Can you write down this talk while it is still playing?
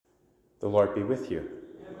The Lord be with you.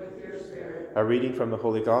 And with your spirit. A reading from the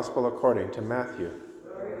Holy Gospel according to Matthew.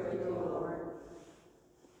 Glory to you, Lord.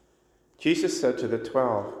 Jesus said to the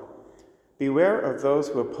 12, "Beware of those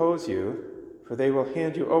who oppose you, for they will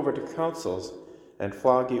hand you over to councils and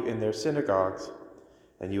flog you in their synagogues,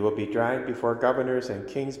 and you will be dragged before governors and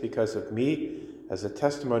kings because of me as a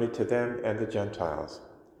testimony to them and the Gentiles.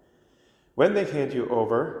 When they hand you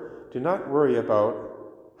over, do not worry about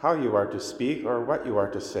how you are to speak or what you are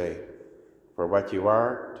to say, for what you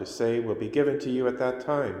are to say will be given to you at that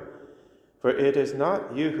time. For it is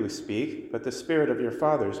not you who speak, but the Spirit of your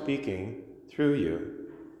Father speaking through you.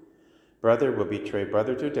 Brother will betray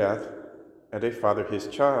brother to death, and a father his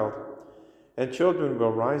child, and children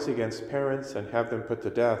will rise against parents and have them put to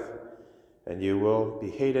death, and you will be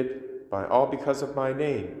hated by all because of my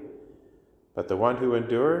name. But the one who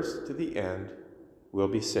endures to the end will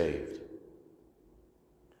be saved."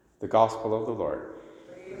 The Gospel of the Lord.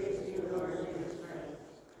 Praise to you, Lord Jesus Christ.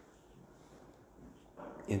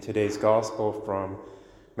 In today's Gospel from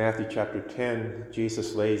Matthew chapter 10,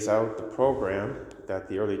 Jesus lays out the program that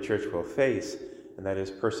the early church will face, and that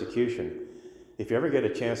is persecution. If you ever get a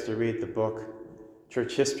chance to read the book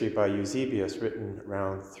Church History by Eusebius, written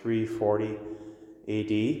around 340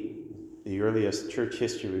 AD, the earliest church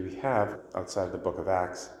history we have outside of the book of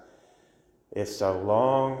Acts, it's a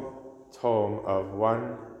long tome of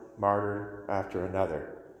one martyr after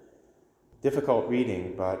another. Difficult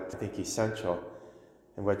reading, but I think essential.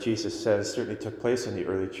 And what Jesus says certainly took place in the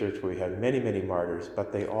early church, where we had many, many martyrs,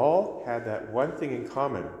 but they all had that one thing in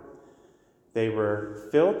common. They were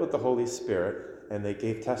filled with the Holy Spirit, and they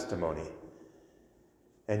gave testimony.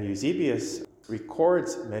 And Eusebius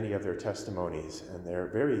records many of their testimonies, and they're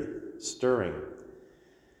very stirring.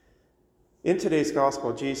 In today's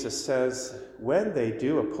gospel, Jesus says, when they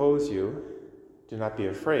do oppose you, do not be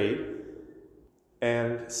afraid,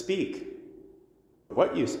 and speak.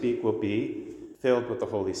 What you speak will be filled with the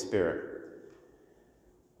Holy Spirit.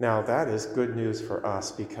 Now, that is good news for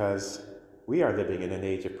us, because we are living in an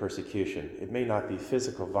age of persecution. It may not be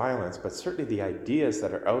physical violence, but certainly the ideas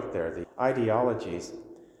that are out there, the ideologies.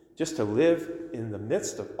 Just to live in the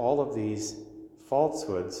midst of all of these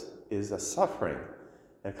falsehoods is a suffering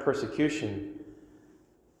and persecution.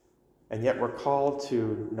 And yet we're called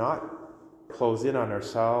to not close in on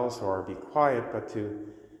ourselves or be quiet, but to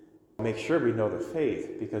make sure we know the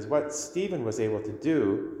faith. Because what Stephen was able to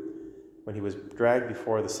do when he was dragged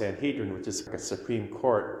before the Sanhedrin, which is like a supreme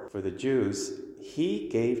court for the Jews, he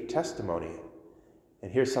gave testimony.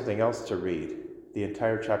 And here's something else to read, the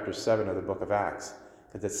entire chapter 7 of the book of Acts,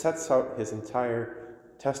 because it sets out his entire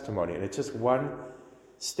testimony. And it's just one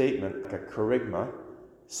statement, like a kerygma,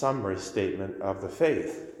 summary statement of the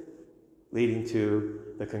faith, leading to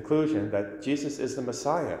the conclusion that Jesus is the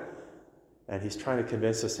Messiah. And he's trying to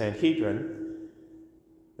convince the Sanhedrin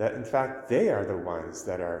that, in fact, they are the ones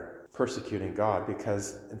that are persecuting God,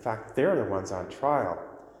 because, in fact, they're the ones on trial.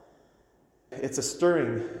 It's a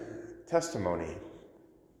stirring testimony.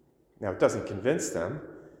 Now, it doesn't convince them,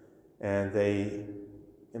 and they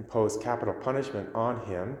impose capital punishment on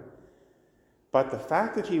him. But the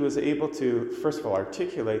fact that he was able to, first of all,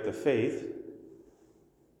 articulate the faith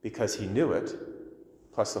because he knew it,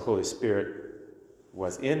 plus the Holy Spirit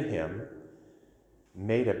was in him,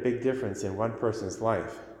 made a big difference in one person's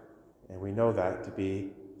life. And we know that to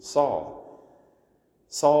be Saul.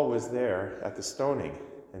 Saul was there at the stoning,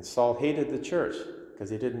 and Saul hated the church because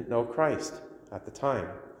he didn't know Christ at the time.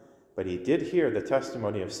 But he did hear the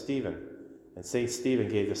testimony of Stephen, and St. Stephen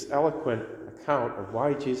gave this eloquent account of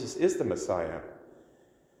why Jesus is the Messiah.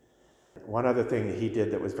 One other thing that he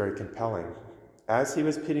did that was very compelling. As he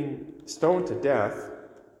was being stoned to death,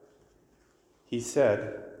 he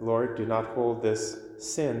said, "Lord, do not hold this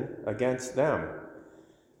sin against them,"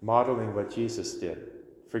 modeling what Jesus did,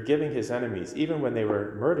 forgiving his enemies, even when they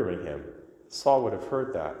were murdering him. Saul would have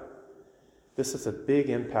heard that. This is a big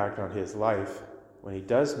impact on his life. When he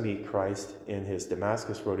does meet Christ in his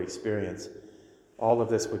Damascus Road experience, all of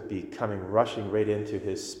this would be rushing right into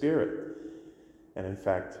his spirit. And in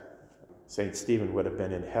fact, St. Stephen would have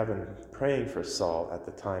been in heaven praying for Saul at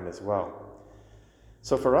the time as well.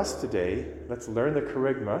 So for us today, let's learn the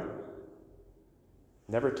kerygma.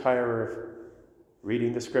 Never tire of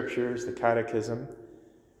reading the scriptures, the catechism,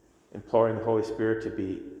 imploring the Holy Spirit to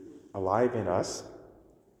be alive in us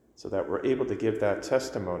so that we're able to give that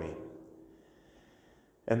testimony.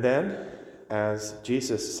 And then, as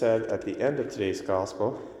Jesus said at the end of today's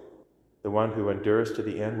gospel, the one who endures to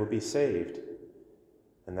the end will be saved.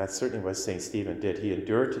 And that's certainly what St. Stephen did. He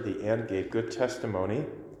endured to the end, gave good testimony,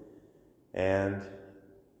 and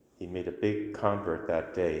he made a big convert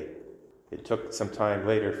that day. It took some time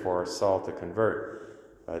later for Saul to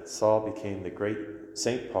convert, but Saul became the great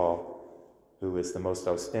St. Paul, who is the most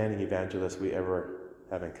outstanding evangelist we ever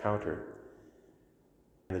have encountered.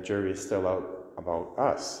 And the jury is still out about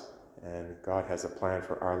us, and God has a plan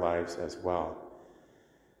for our lives as well.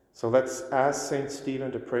 So let's ask St.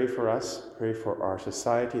 Stephen to pray for us, pray for our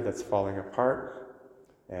society that's falling apart,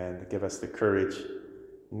 and give us the courage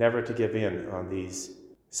never to give in on these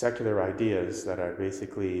secular ideas that are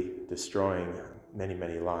basically destroying many,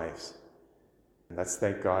 many lives. And let's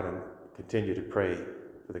thank God and continue to pray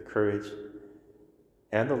for the courage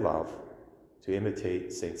and the love to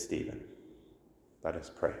imitate St. Stephen. Let us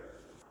pray.